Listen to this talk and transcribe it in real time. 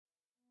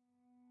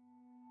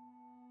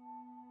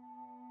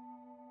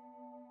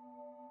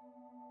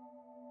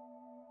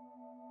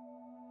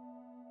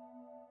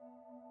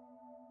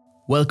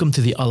Welcome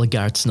to the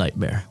Oligarch's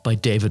Nightmare by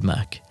David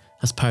Mach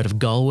as part of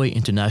Galway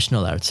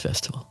International Arts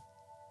Festival.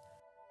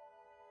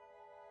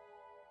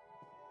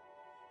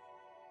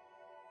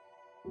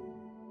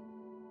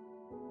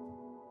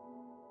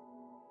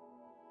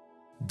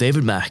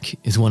 David Mach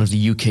is one of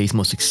the UK's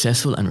most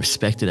successful and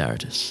respected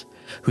artists,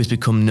 who has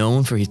become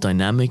known for his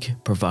dynamic,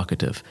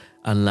 provocative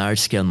and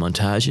large-scale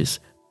montages,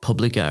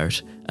 public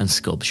art and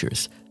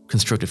sculptures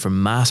constructed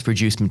from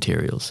mass-produced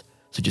materials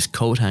such as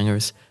coat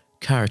hangers,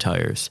 car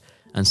tyres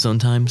and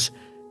sometimes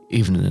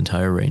even an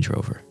entire Range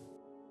Rover.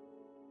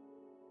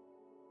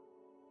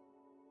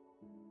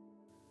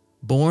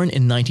 Born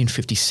in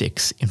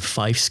 1956 in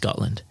Fife,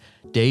 Scotland,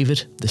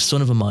 David, the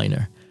son of a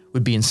miner,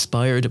 would be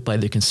inspired by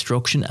the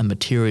construction and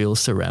materials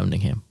surrounding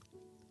him.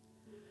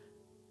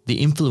 The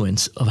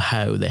influence of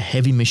how the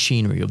heavy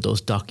machinery of those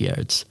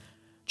dockyards,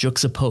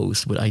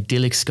 juxtaposed with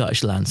idyllic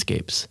Scottish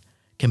landscapes,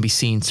 can be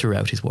seen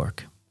throughout his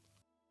work.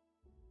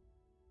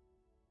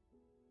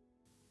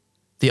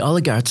 The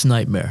Oligarch's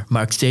Nightmare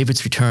marks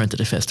David's return to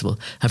the festival,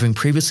 having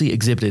previously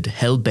exhibited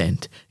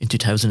Hell-Bent in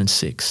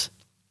 2006,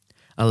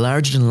 a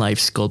larger-than-life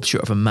sculpture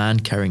of a man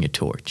carrying a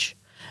torch,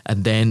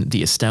 and then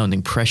the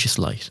astounding Precious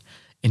Light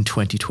in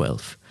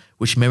 2012,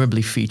 which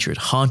memorably featured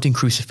haunting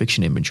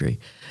crucifixion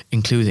imagery,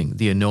 including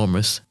the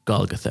enormous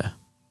Golgotha.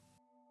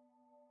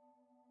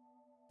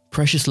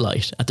 Precious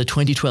Light at the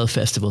 2012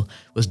 festival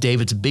was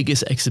David's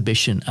biggest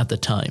exhibition at the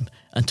time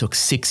and took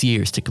 6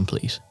 years to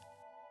complete.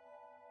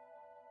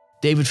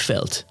 David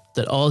felt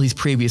that all his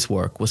previous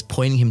work was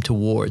pointing him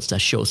towards that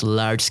show's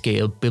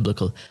large-scale,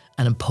 biblical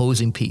and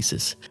imposing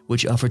pieces,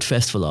 which offered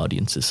festival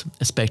audiences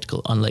a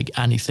spectacle unlike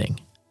anything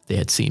they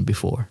had seen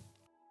before.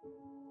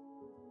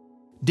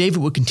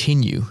 David would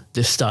continue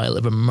this style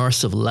of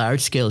immersive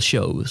large-scale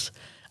shows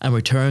and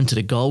return to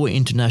the Galway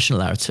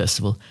International Arts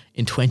Festival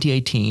in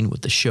 2018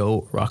 with the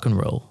show Rock and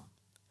Roll.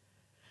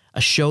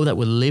 A show that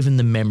would live in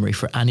the memory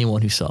for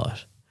anyone who saw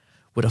it,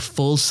 with a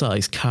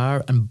full-size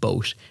car and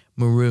boat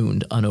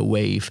marooned on a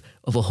wave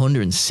of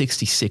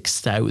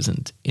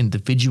 166,000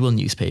 individual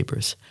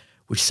newspapers,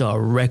 which saw a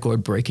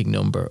record-breaking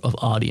number of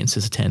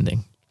audiences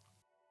attending.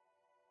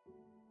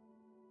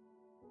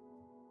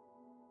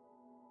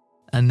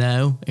 And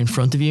now, in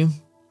front of you,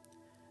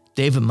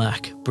 David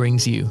Mach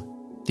brings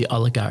you the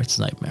Oligarch's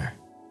Nightmare,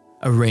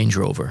 a Range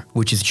Rover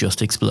which has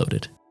just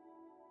exploded.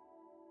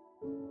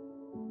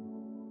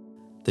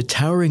 The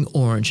towering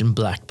orange and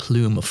black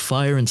plume of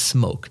fire and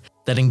smoke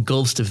that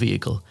engulfs the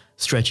vehicle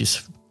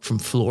stretches from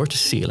floor to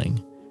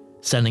ceiling,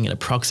 standing at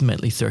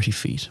approximately 30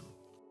 feet.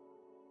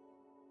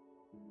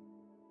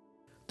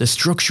 The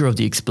structure of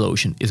the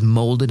explosion is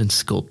moulded and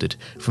sculpted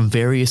from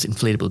various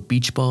inflatable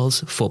beach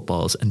balls,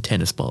 footballs and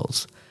tennis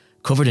balls,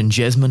 covered in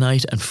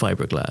jesmonite and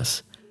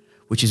fiberglass,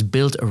 which is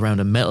built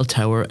around a metal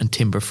tower and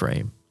timber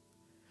frame.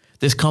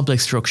 This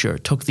complex structure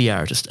took the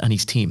artist and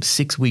his team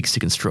 6 weeks to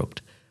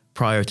construct,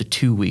 prior to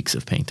 2 weeks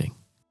of painting.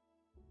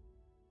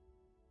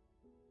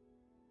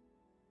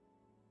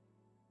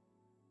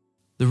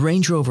 The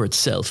Range Rover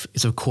itself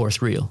is of course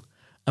real,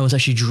 and was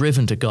actually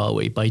driven to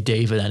Galway by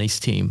David and his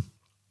team,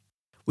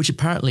 which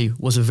apparently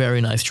was a very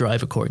nice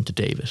drive according to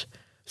David,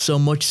 so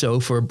much so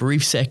for a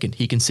brief second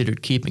he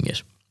considered keeping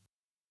it.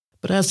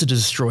 But as the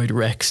destroyed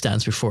wreck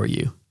stands before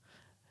you,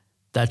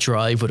 that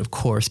drive would of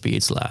course be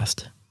its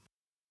last.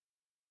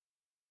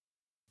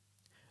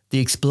 The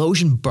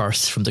explosion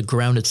bursts from the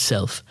ground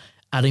itself,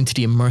 adding to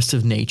the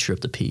immersive nature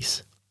of the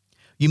piece.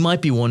 You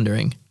might be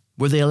wondering,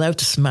 were they allowed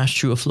to smash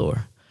through a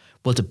floor?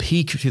 Well, to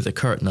peek through the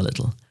curtain a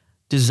little,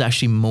 this is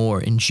actually more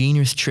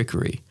ingenious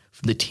trickery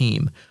from the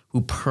team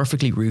who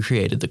perfectly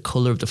recreated the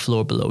colour of the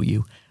floor below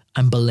you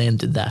and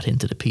blended that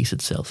into the piece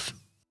itself.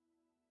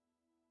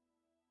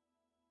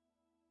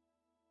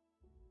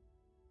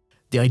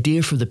 The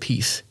idea for the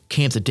piece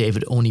came to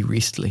David only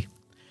recently,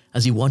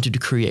 as he wanted to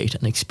create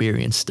an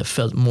experience that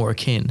felt more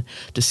akin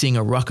to seeing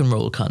a rock and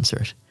roll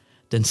concert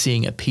than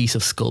seeing a piece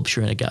of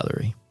sculpture in a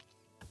gallery.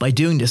 By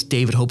doing this,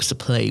 David hopes to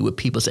play with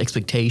people's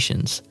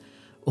expectations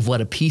of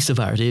what a piece of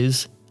art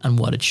is and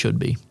what it should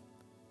be.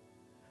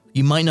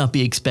 You might not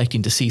be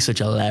expecting to see such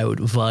a loud,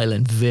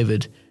 violent,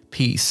 vivid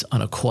piece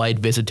on a quiet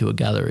visit to a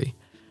gallery,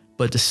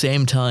 but at the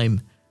same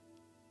time,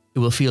 it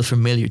will feel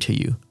familiar to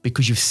you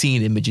because you've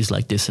seen images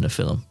like this in a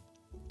film.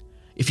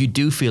 If you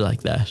do feel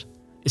like that,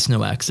 it's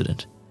no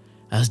accident,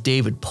 as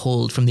David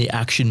pulled from the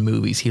action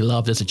movies he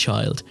loved as a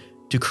child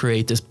to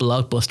create this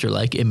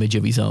blockbuster-like image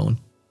of his own.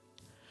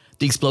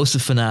 The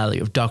explosive finale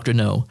of Dr.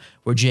 No,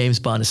 where James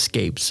Bond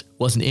escapes,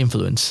 was an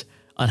influence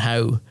on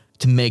how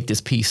to make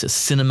this piece as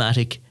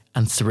cinematic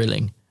and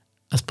thrilling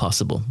as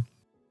possible.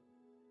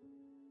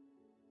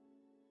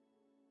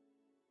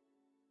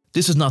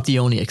 This was not the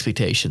only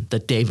expectation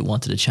that David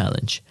wanted to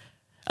challenge,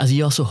 as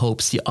he also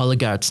hopes the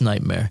Oligarch's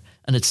Nightmare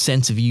and its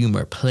sense of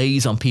humour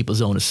plays on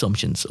people's own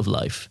assumptions of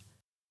life.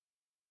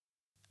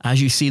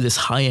 As you see this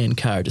high-end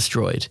car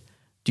destroyed,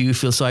 do you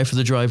feel sorry for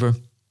the driver?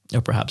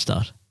 Or perhaps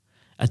not.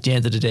 At the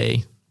end of the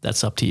day,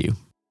 that's up to you.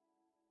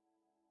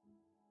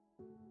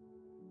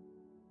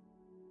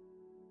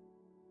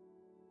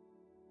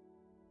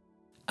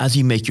 As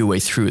you make your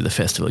way through the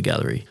festival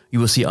gallery, you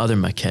will see other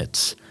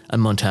maquettes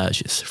and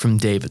montages from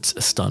David's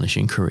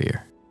astonishing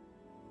career.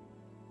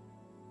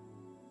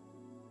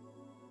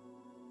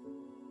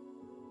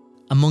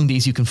 Among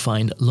these you can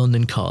find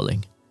London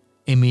Calling,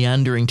 a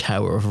meandering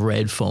tower of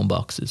red foam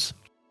boxes.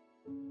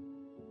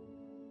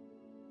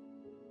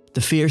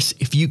 The fierce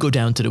If You Go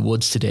Down to the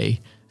Woods Today,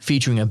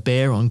 featuring a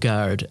bear on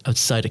guard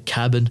outside a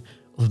cabin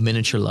of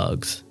miniature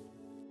logs.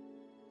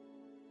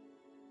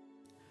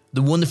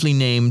 The wonderfully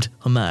named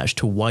Homage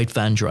to White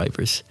Van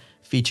Drivers,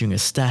 featuring a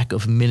stack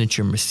of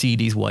miniature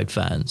Mercedes white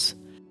vans.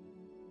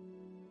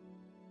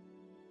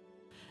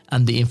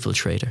 And The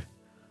Infiltrator,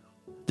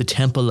 the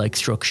temple-like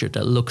structure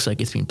that looks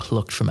like it's been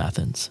plucked from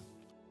Athens.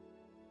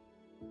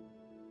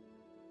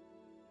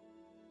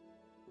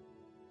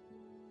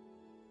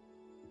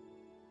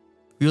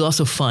 You'll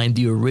also find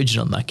the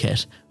original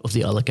maquette of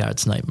the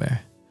Oligarch's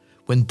Nightmare.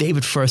 When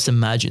David first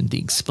imagined the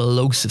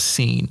explosive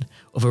scene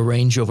of a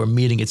Range Rover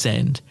meeting its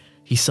end,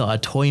 he saw a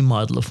toy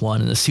model of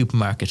one in a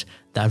supermarket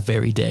that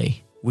very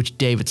day, which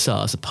David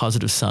saw as a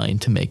positive sign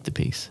to make the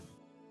piece.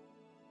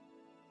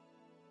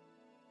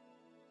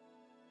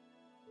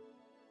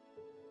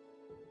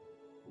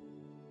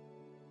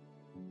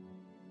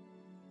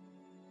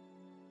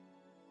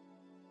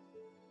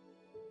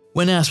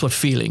 When asked what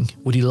feeling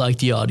would he like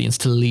the audience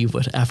to leave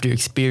with after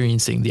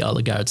experiencing the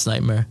Oligarch's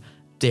Nightmare,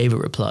 David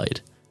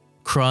replied,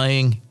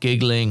 crying,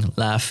 giggling,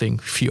 laughing,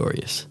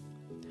 furious.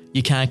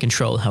 You can't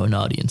control how an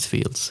audience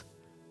feels,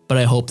 but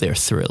I hope they're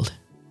thrilled.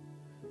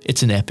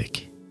 It's an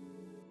epic.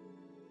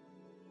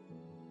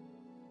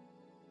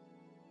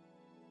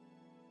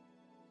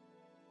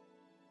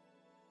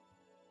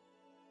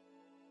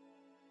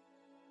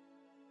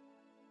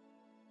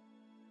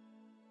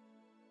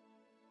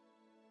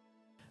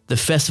 The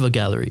Festival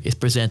Gallery is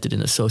presented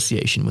in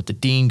association with the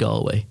Dean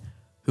Galway,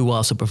 who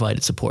also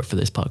provided support for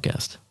this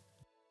podcast.